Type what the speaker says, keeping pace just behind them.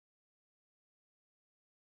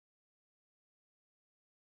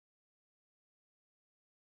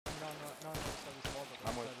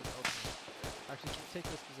Actually, take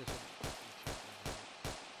this position.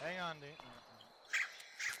 Hang on, dude.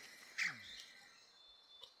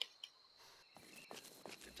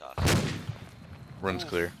 Good toss. Room's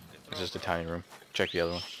clear. It's just a tiny room. Check the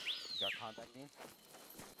other one. You got contact, Dean?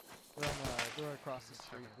 They're across the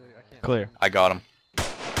street. I can't. Clear. I got him.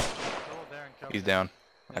 Hold there and cover He's it. down.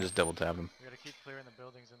 I just double tapped him. We gotta keep clearing the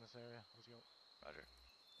buildings in this area. Let's go. Roger.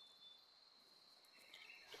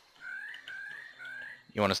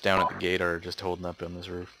 You want us down at the gate or just holding up on this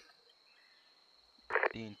roof?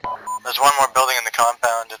 Dean, There's one more building in the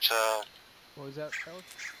compound. It's a What was that, Alex?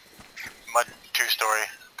 mud 2-story.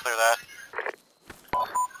 Clear that.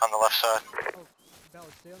 On the left side. Oh,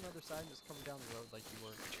 Ballard, stay on the other side and just come down the road like you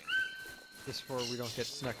were. Just for we don't get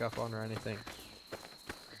snuck up on or anything.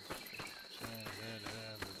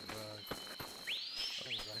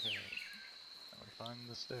 Find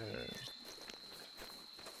the stairs.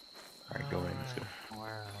 Alright, go in. Let's go. Where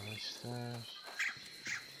are the stairs?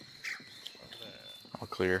 Over there. All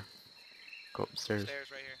clear. Go upstairs.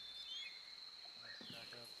 Stairs right here.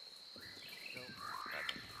 Back up. Go. Back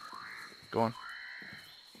up. Go on.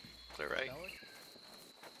 Clear right. Ballard?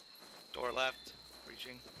 Door left.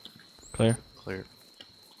 Reaching. Clear. Clear.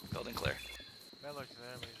 Building clear. That looks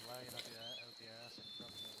there, but he's lagging up the ass and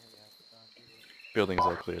from here. Yeah, put down two. Building's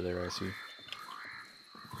all clear there, I see.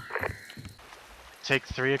 Take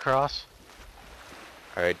 3 across.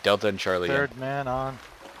 Alright, Delta and Charlie in. Third man on.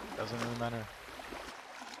 Doesn't really matter.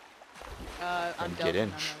 I'm Then get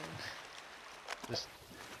in. Just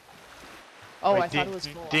Oh, wait, I thought it was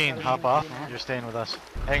full. Dean, hop off. You're staying with us.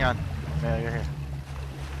 Hang on. Yeah, you're here.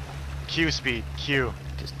 Q speed. Q.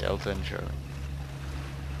 Just Delta and Charlie.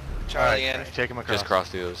 Charlie in. Take him across. Just cross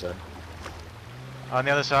the other side. On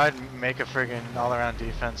the other side, make a friggin' all-around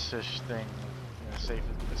defense-ish thing. You know, the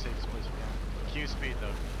safest place you can. Q speed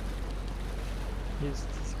though. He's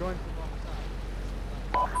going for the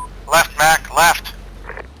wrong side. Left, Mac, left.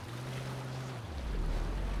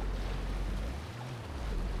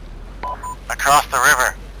 Across the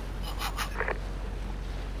river.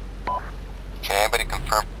 Okay, anybody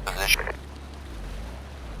confirm position?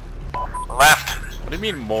 Left. What do you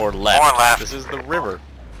mean more left? More left. This is the river.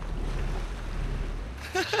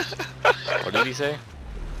 What did he say?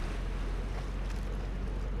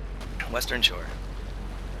 Western Shore.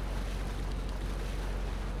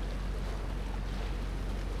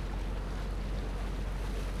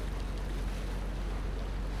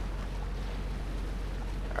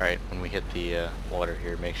 Alright, when we hit the water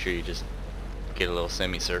here, make sure you just get a little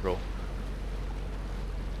semicircle.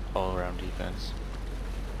 All around defense.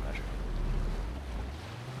 Roger.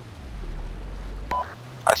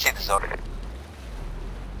 I see the zone.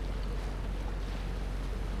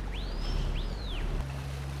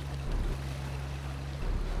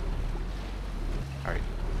 Alright.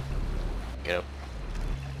 Get up.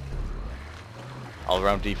 All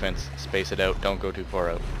around defense, space it out, don't go too far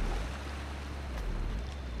out.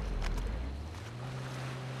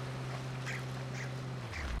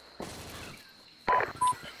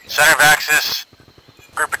 Center of axis,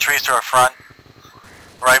 group of trees to our front,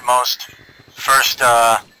 rightmost, first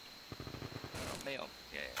Mail. Yeah,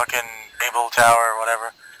 yeah. fucking Able Tower or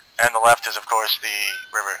whatever, and the left is of course the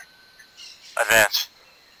river. Advance.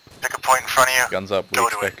 Pick a point in front of you. Guns up, we Go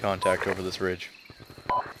to expect contact over this ridge.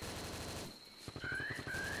 Push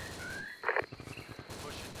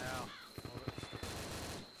it now. Hold it.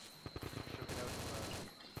 Shook it out.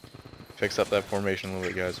 Fix up that formation a little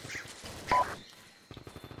bit, guys.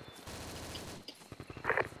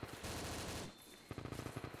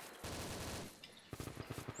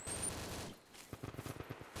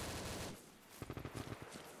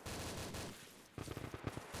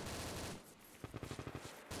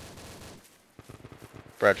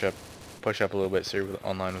 Bratch up. Push up a little bit so you're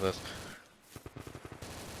online with us.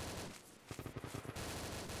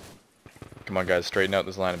 Come on guys, straighten out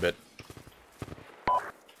this line a bit.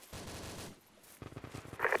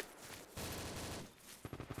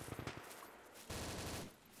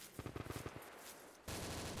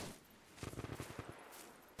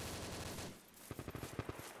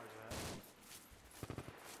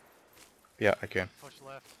 Yeah, I can. Push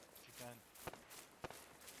left if you can.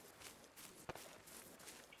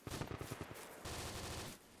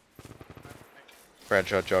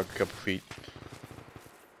 Bradshaw jog a couple feet.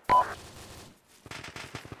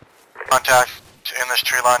 Contact in this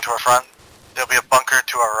tree line to our front. There'll be a bunker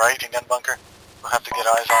to our right, a gun bunker. We'll have to get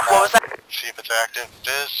eyes on that. What was that? See if it's active. It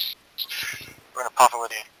is. We're gonna pop it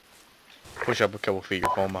with you. Push up a couple feet,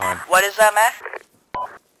 you're falling behind. What is that, Matt?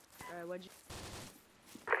 What'd you...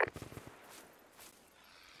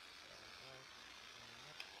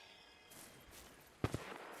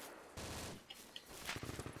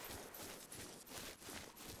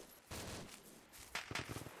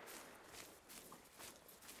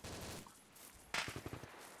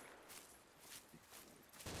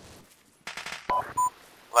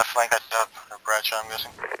 Bradshaw, I'm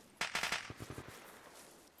guessing.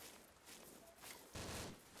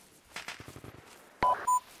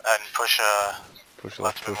 And push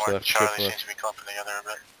left a bit more. Charlie seems to be clumping together a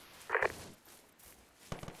bit.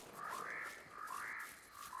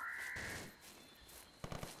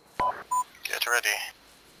 Get ready.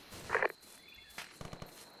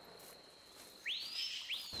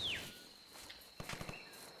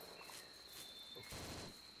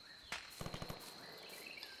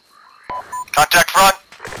 Contact front.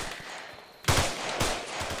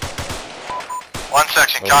 One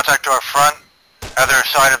section, contact to our front. Other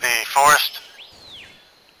side of the forest.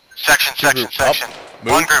 Section.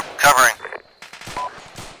 One group covering.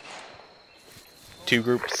 2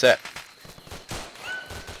 group set.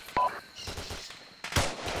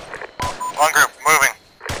 One group moving.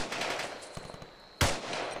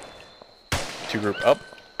 2 group up.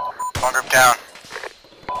 One group down.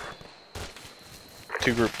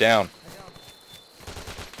 2 group down.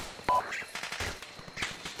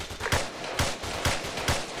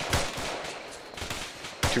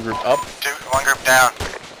 Two group up. One group down.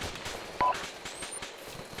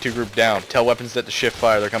 2 group down. Tell weapons set to shift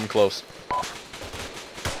fire. They're coming close.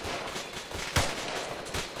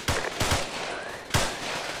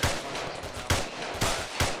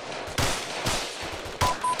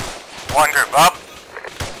 One group up.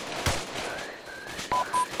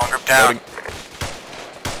 One group down. Loading.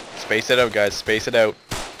 Space it out, guys. Space it out.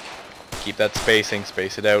 Keep that spacing.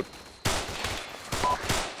 Space it out.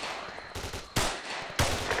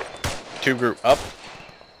 2 group up.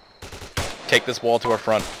 Take this wall to our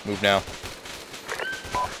front. Move now.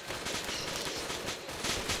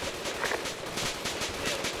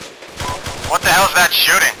 What the hell is that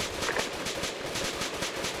shooting?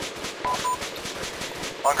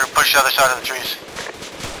 One group push the other side of the trees.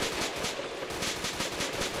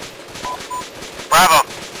 Bravo.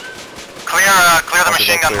 Clear the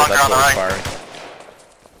machine gun bunker on the right. Firing.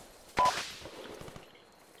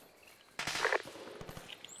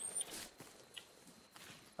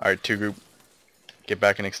 Alright, 2 group. Get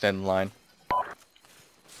back and extend the line.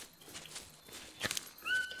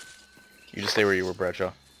 You just stay where you were,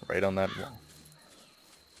 Bradshaw. Right on that wall.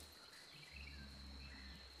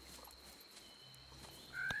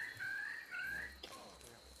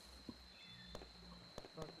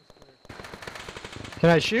 Can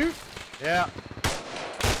I shoot? Yeah.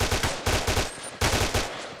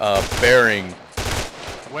 Bearing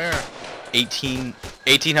Where?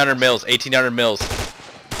 1800 mils, 1800 mils.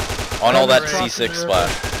 On all that C6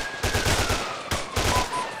 splash.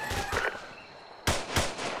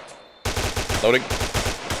 Loading.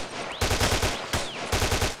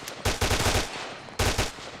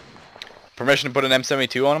 Permission to put an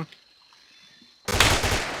M72 on him?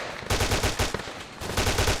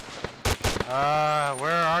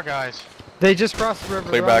 Where are our guys? They just crossed the river.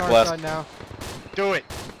 Clear They're on back our left. side now. Do it.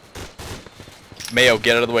 Mayo,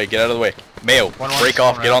 get out of the way, get out of the way. Mayo, One break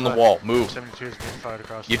off, get on the wall, move. 72 is being fired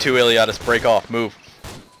across. You two, Iliadis, break off, move.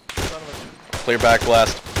 Clear back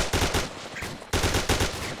left.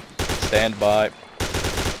 Stand by.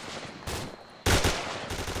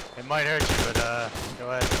 It might hurt you, but go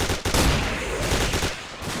ahead.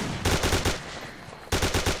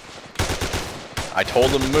 I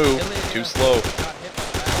told them to move. Too slow.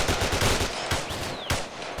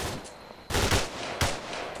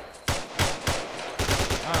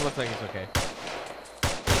 Oh, it looks like it's okay.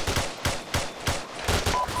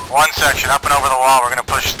 One section up and over the wall. We're gonna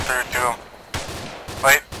push through to them.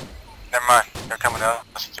 Wait. Never mind. They're coming out.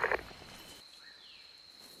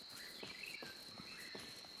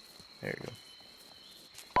 There you go.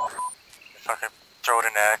 If I could throw it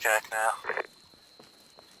in ACAC now.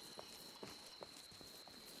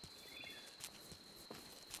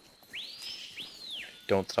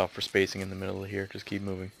 Don't stop for spacing in the middle of here, just keep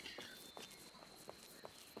moving.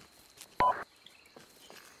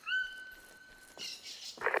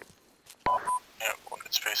 Yeah, we'll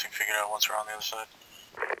get spacing figured out once we're on the other side.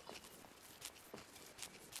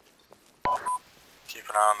 Keep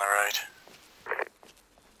an eye on the right.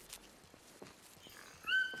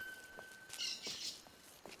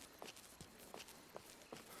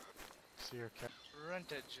 See your cat.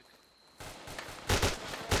 Frontage.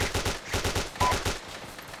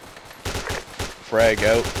 Frag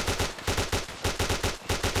out.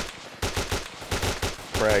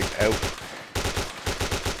 Frag out.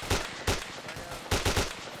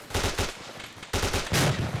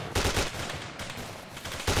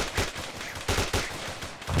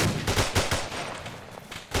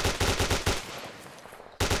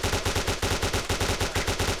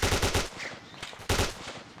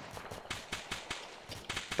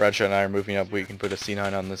 Bradshaw and I are moving up. We can put a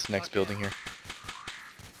C9 on this next building here.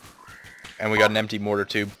 And we got an empty mortar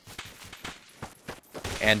tube.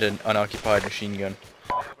 And an unoccupied machine gun.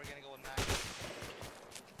 We're gonna go with Mac.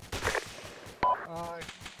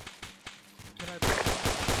 Can I...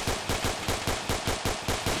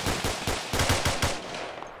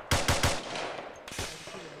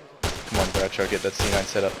 Come on, Bradshaw, get that C9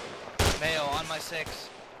 set up. Mayo on my 6.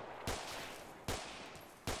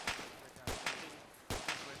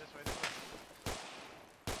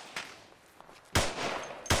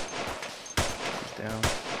 He's down.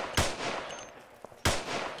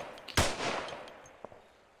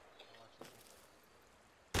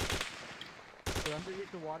 We're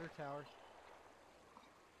underneath the water tower.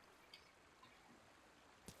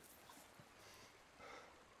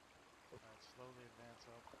 Slowly advance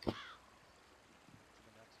up to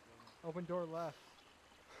the next building. Open door left.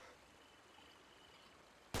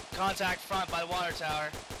 Contact front by the water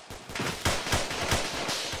tower.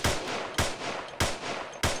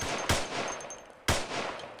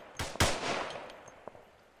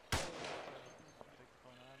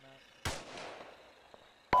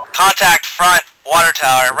 Contact front, water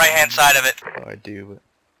tower, right hand side of it. Oh, I do, but...